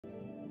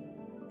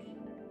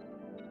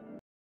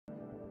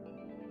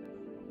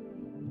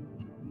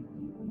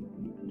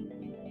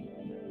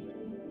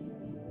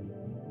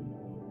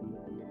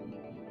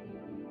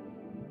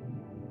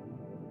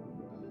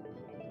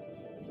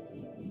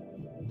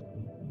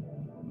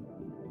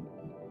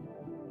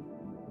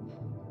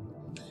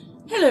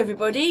Hello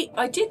everybody,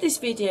 I did this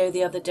video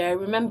the other day,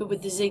 remember,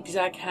 with the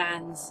zigzag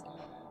hands.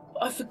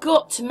 But I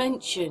forgot to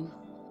mention,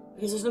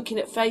 because I was looking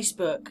at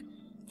Facebook,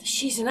 that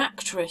she's an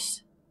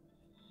actress.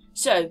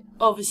 So,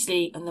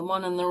 obviously, and the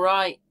one on the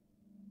right,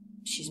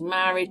 she's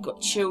married, got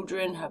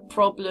children, her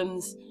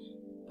problems.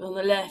 But on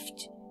the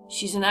left,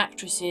 she's an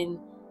actress in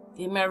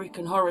the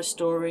American Horror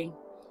Story.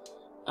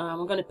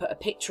 I'm going to put a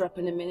picture up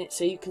in a minute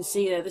so you can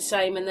see they're the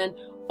same. And then,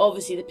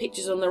 obviously, the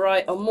pictures on the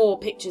right are more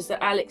pictures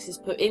that Alex has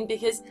put in,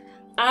 because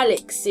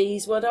Alex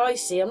sees what I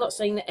see. I'm not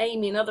saying that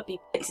Amy and other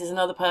people. Alex is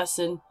another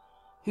person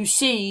who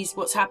sees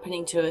what's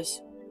happening to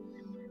us.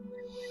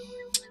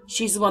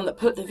 She's the one that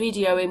put the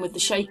video in with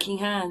the shaking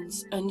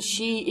hands, and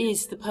she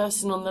is the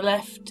person on the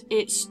left.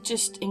 It's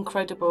just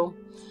incredible.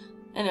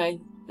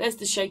 Anyway, there's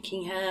the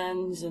shaking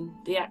hands and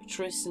the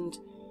actress, and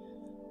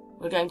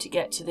we're going to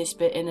get to this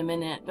bit in a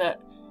minute.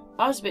 But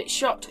I was a bit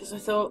shocked because I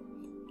thought,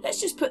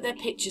 let's just put their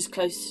pictures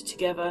closer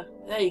together.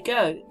 There you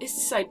go. It's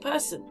the same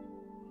person.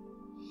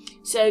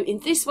 So in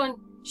this one,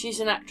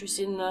 she's an actress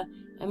in the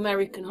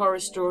American Horror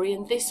Story.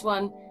 In this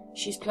one,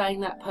 she's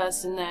playing that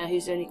person there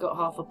who's only got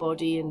half a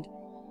body and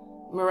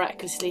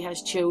miraculously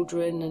has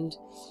children. And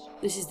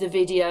this is the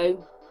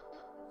video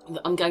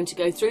that I'm going to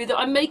go through that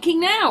I'm making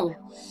now.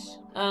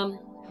 I'm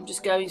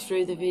just going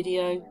through the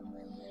video.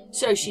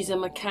 So she's a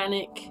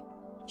mechanic.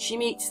 She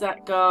meets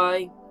that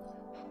guy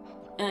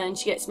and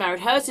she gets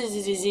married. Hers is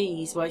a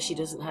disease why she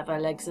doesn't have her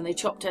legs, and they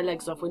chopped her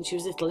legs off when she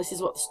was little. This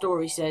is what the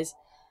story says.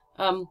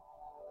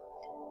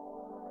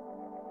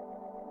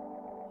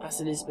 That's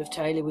Elizabeth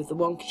Taylor with the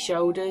wonky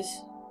shoulders.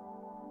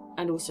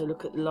 And also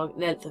look at the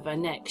length of her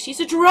neck. She's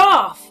a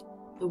giraffe!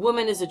 The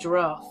woman is a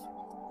giraffe.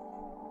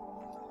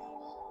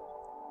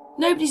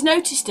 Nobody's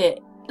noticed it.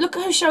 Look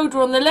at her shoulder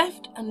on the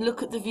left and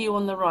look at the view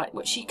on the right.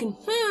 What she can,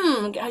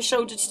 get her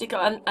shoulder to stick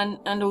out.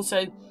 And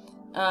also,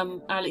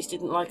 Alex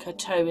didn't like her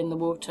toe in the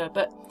water.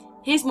 But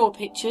here's more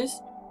pictures.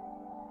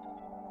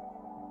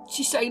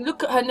 She's saying,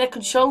 look at her neck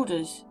and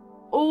shoulders.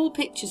 All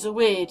pictures are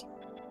weird.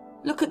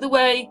 Look at the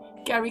way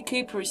Gary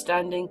Cooper is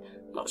standing.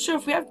 Not sure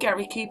if we have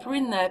Gary Cooper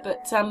in there,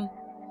 but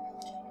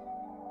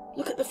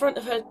look at the front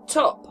of her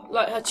top,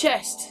 like her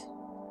chest.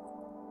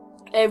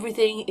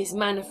 Everything is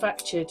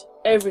manufactured.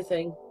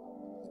 Everything.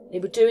 They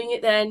were doing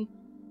it then,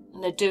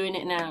 and they're doing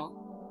it now.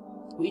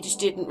 We just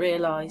didn't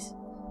realise.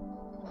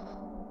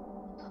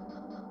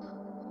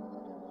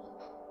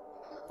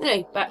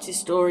 Anyway, back to the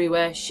story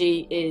where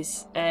she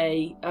is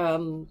a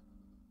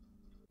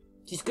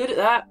she's good at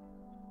that.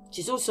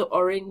 She's also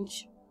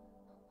orange.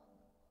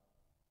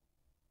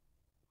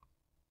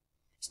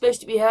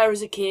 Supposed to be her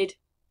as a kid,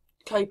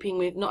 coping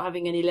with not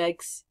having any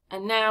legs,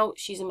 and now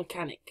she's a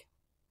mechanic.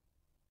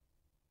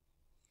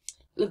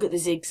 Look at the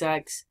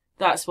zigzags.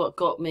 That's what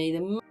got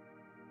me.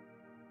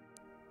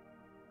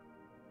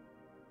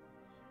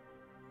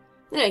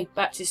 Anyway,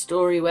 back to the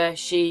story where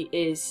she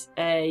is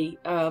a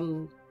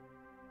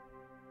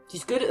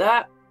she's good at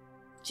that.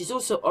 She's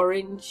also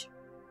orange.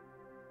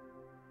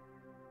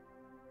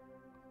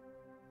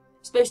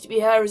 Supposed to be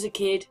her as a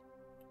kid,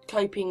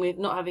 coping with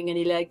not having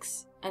any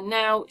legs, and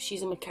now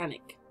she's a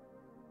mechanic.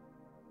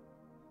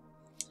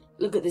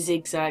 Look at the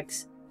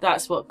zigzags.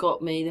 That's what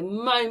got me. The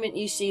moment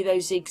you see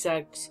those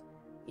zigzags,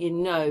 you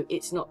know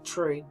it's not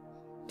true.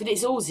 But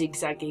it's all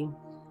zigzagging.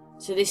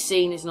 So this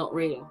scene is not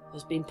real.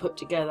 It's been put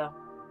together.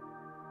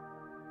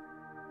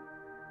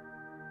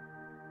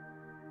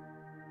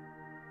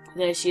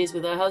 There she is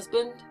with her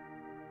husband.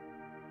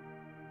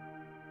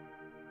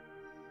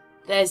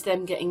 There's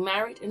them getting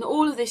married. And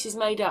all of this is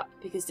made up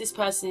because this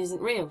person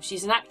isn't real.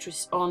 She's an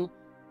actress on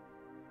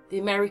the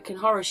American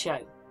Horror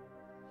Show.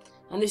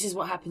 And this is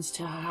what happens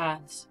to her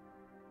hands.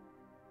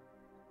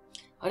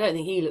 I don't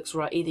think he looks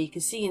right either. You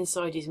can see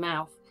inside his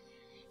mouth.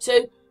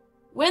 So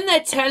when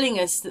they're telling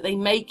us that they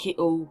make it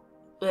all,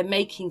 they're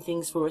making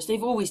things for us,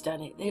 they've always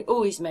done it. They've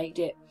always made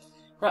it.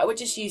 Right, we'll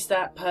just use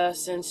that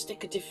person,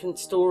 stick a different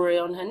story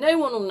on her. No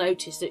one will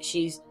notice that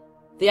she's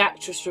the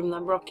actress from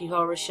the Rocky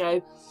Horror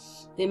Show,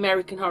 the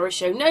American Horror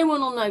Show. No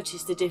one will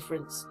notice the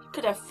difference. Look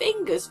at her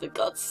fingers, for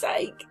God's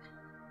sake.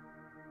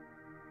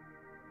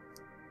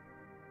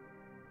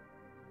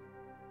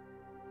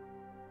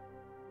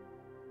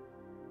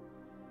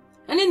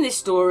 And in this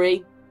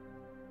story,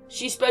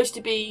 she's supposed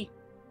to be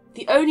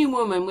the only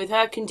woman with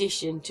her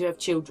condition to have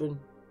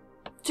children.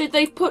 So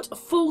they've put a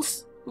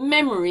false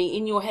memory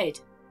in your head.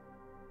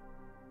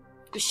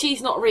 Because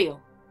she's not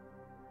real.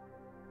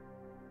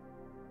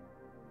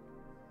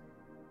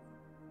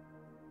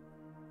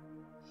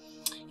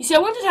 You see, I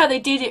wondered how they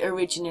did it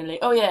originally.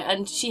 Oh yeah,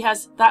 and she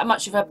has that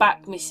much of her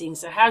back missing.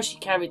 So how she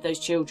carried those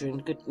children,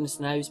 goodness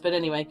knows. But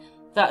anyway,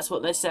 that's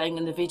what they're saying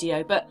in the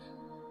video. But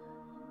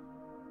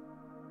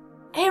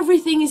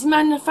everything is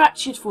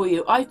manufactured for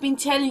you. I've been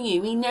telling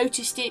you, we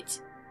noticed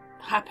it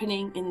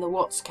happening in the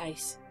Watts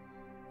case.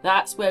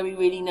 That's where we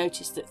really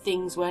noticed that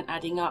things weren't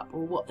adding up,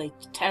 or what they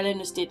telling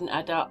us didn't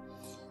add up.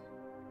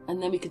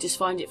 And then we could just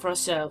find it for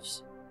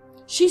ourselves.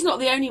 She's not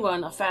the only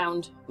one I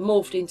found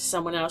morphed into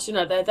someone else. You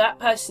know, they're that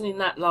person in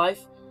that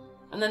life,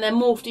 and then they're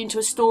morphed into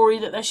a story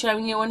that they're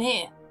showing you on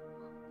here.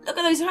 Look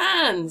at those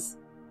hands.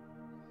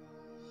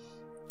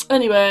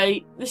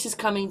 Anyway, this is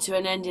coming to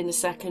an end in a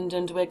second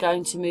and we're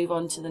going to move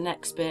on to the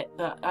next bit,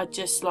 but I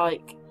just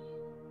like,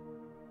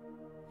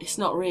 it's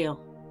not real.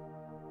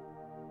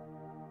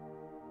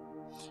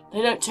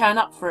 They don't turn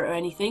up for it or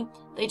anything.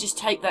 They just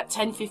take that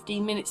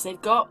 10-15 minutes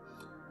they've got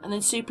and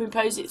then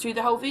superimpose it through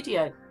the whole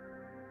video.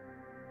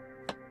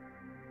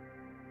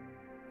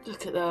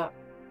 Look at that.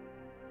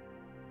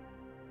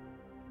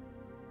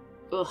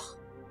 Ugh.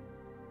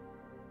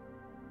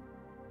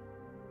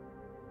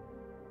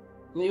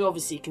 You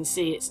obviously can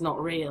see it's not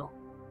real.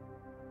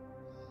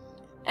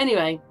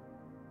 Anyway,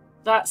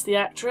 that's the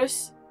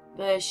actress.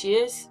 There she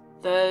is.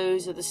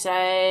 Those are the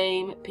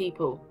same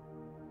people.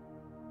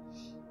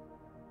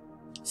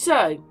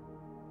 So,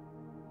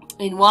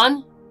 in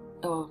one,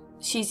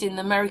 she's in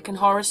the American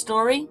Horror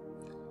Story,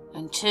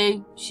 and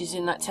two, she's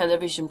in that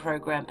television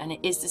program, and it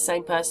is the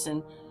same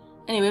person.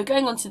 Anyway, we're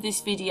going on to this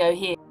video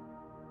here.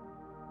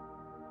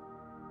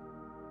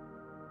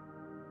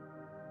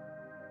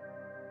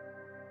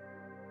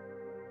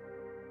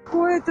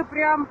 Какое-то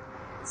прям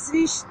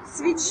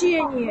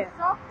свечение.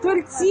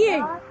 Только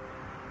тень.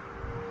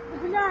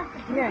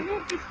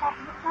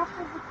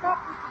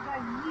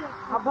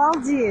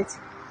 Обалдеть.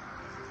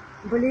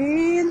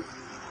 Блин.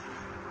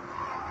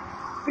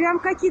 Прям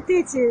какие-то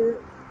эти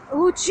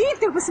лучи.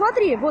 Ты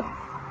посмотри, вот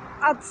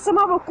от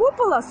самого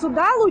купола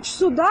сюда луч,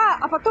 сюда,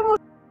 а потом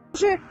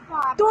уже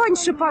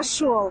тоньше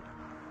пошел.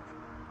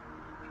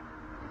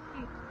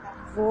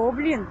 Во,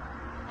 блин.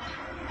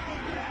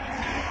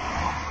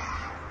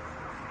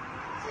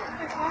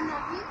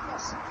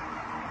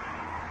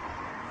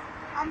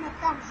 Она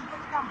там же,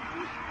 вот там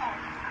пусто,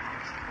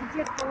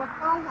 где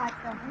колокола,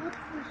 это вот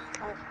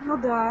пусто. Ну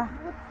да.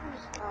 Вот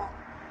пусто.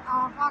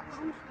 А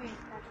вокруг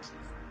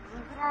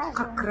это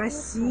как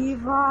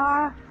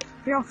красиво.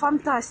 Прям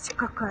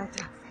фантастика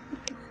какая-то.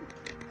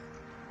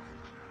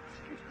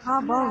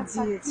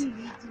 Обалдеть.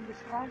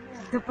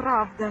 Да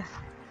правда.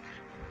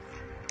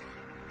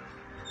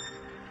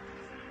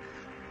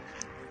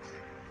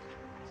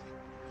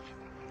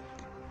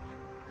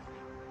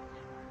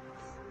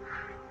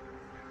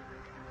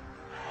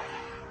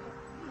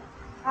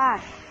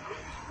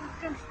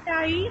 Прям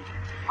стоит,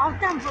 а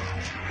там вот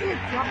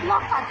эти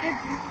облака,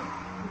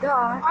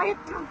 Да. а это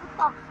прям вот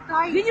так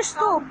стоит. Видишь,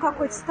 столб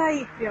какой-то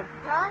стоит прям?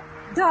 Да?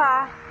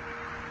 Да.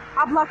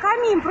 Облака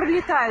мимо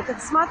пролетают.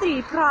 Это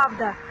смотри,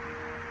 правда.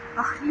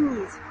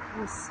 Охренеть.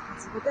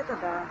 Господи, вот это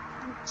да.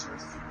 Ничего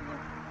себе.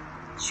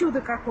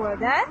 Чудо какое,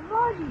 да?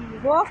 Говори.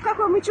 Во, в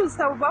какое мы чудо с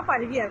тобой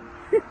попали, Вер.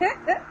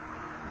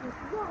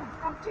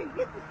 Там что,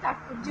 видно так?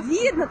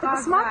 Видно, ты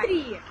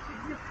посмотри.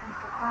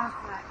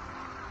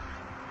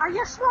 А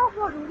я шла,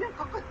 говорю, блин,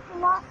 какая-то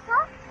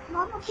полоса,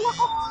 но она была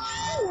как в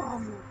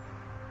сторону.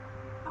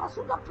 А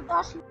сюда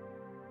подошли.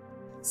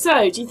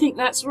 So, do you think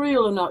that's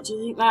real or not? Do you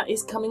think that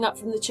is coming up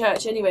from the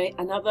church? Anyway,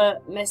 another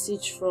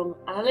message from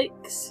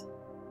Alex.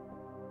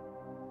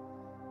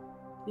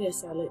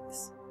 Yes,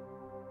 Alex.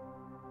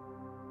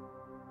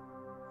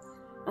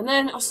 And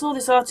then I saw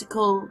this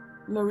article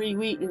Marie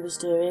Wheatley was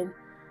doing.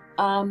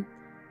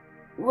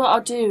 What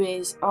I'll do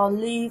is I'll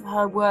leave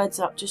her words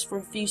up just for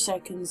a few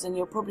seconds and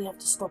you'll probably have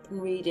to stop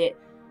and read it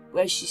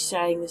where she's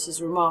saying this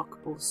is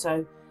remarkable.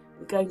 So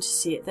we're going to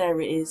see it. There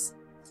it is.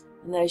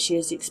 And there she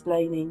is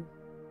explaining,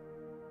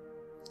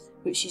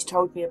 which she's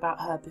told me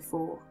about her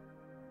before.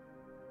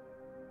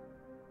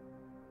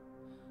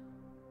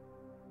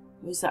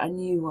 Or is that a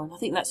new one? I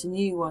think that's a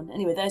new one.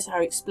 Anyway, there's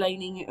her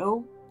explaining it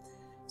all.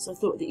 So I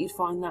thought that you'd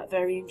find that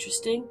very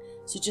interesting.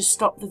 So just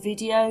stop the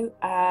video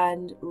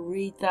and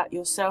read that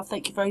yourself.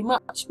 Thank you very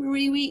much,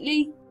 Marie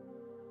Wheatley.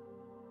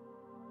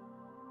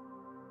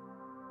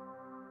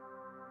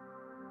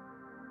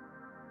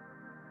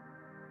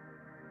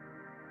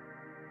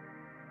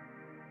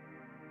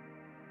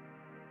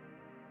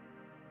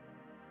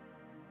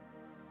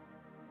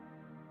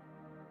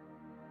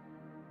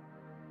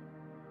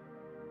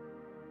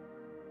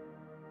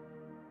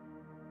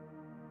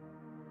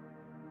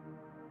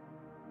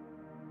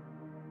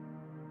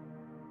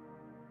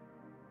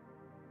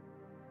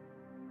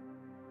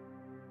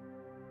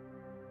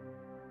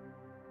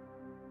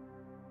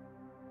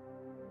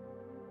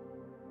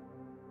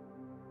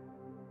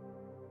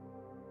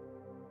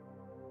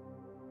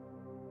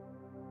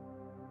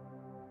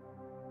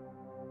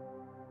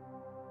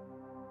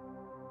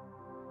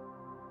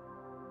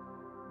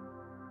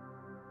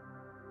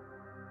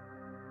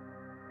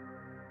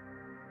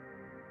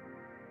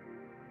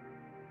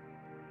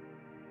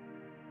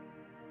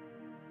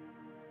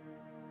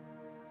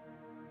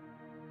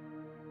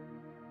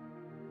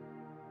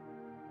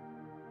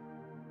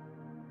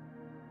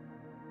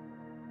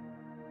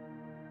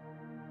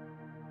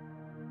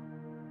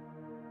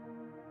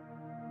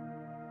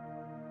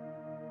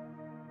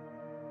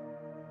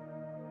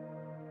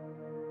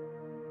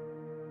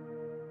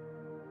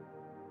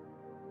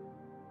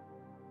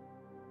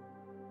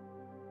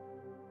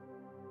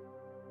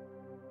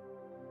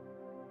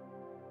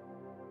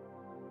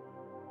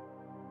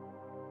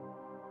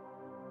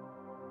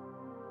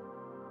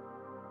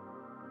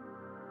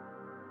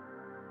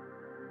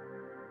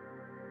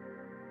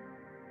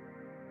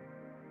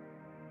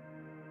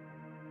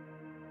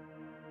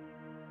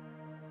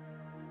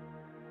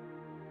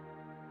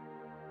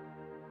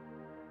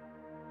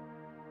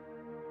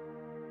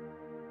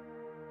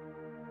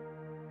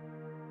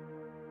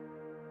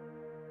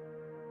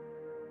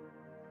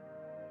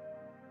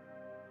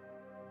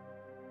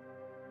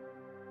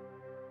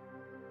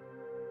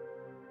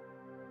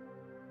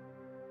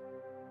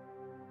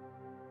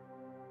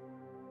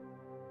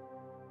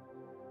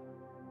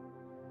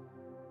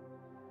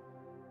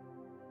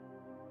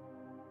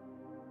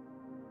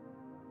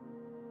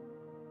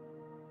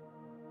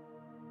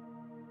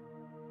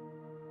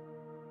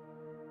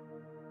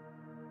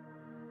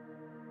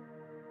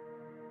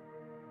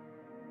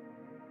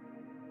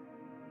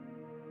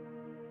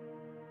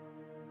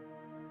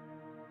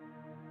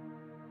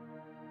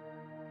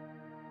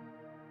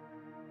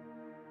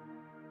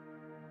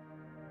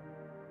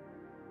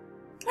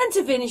 And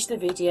to finish the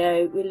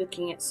video, we're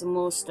looking at some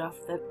more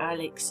stuff that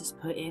Alex has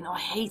put in. I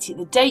hate it.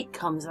 The date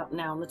comes up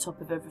now on the top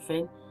of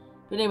everything.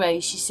 But anyway,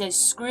 she says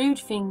screwed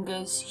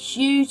fingers,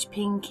 huge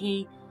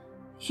pinky,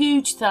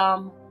 huge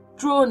thumb,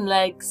 drawn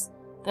legs.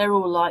 They're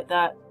all like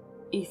that.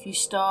 If you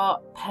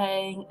start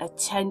paying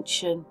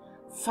attention.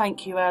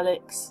 Thank you,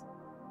 Alex.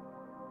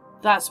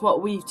 That's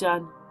what we've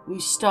done.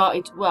 We've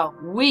started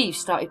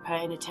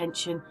paying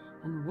attention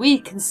and we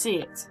can see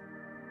it.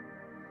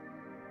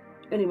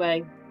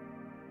 Anyway,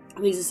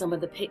 these are some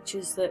of the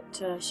pictures that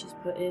she's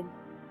put in.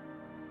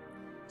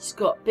 She's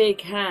got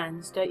big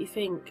hands, don't you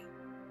think?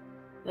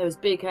 There was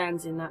big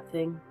hands in that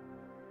thing.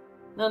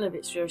 None of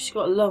it's real. She's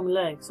got long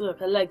legs. Look,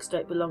 her legs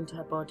don't belong to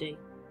her body.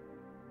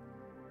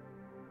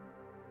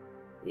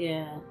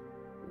 Yeah.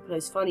 Look at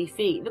those funny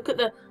feet. Look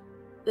at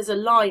there's a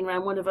line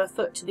around one of her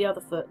foot to the other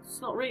foot.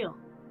 It's not real.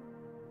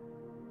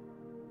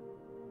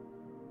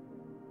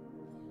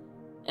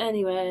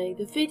 Anyway,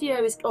 the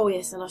video is... Oh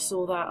yes, and I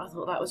saw that. I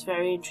thought that was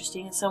very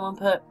interesting. And someone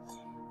put,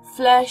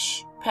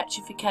 flesh,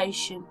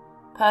 petrification,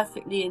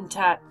 perfectly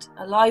intact,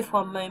 alive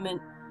one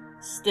moment,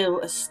 still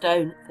a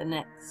stone the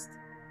next.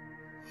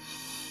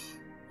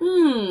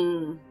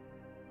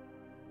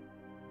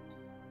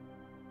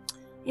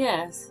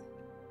 Yes.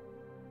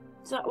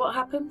 Is that what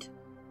happened?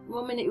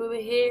 1 minute we were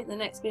here, the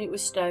next minute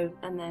was stone,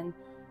 and then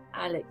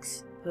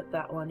Alex put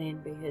that one in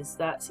because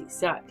that's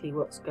exactly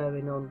what's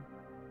going on.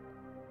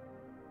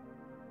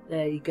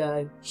 There you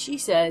go. She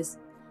says,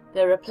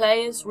 there are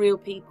players, real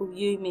people,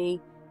 you,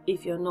 me,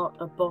 if you're not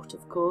a bot,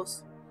 of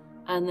course.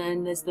 And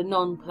then there's the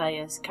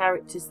non-players,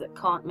 characters that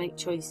can't make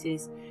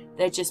choices.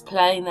 They're just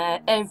playing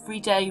their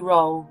everyday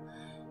role.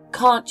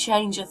 Can't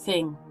change a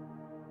thing.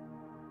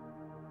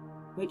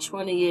 Which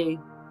one are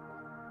you?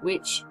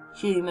 Which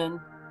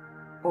human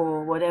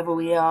or whatever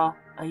we are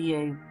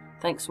you?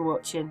 Thanks for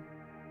watching.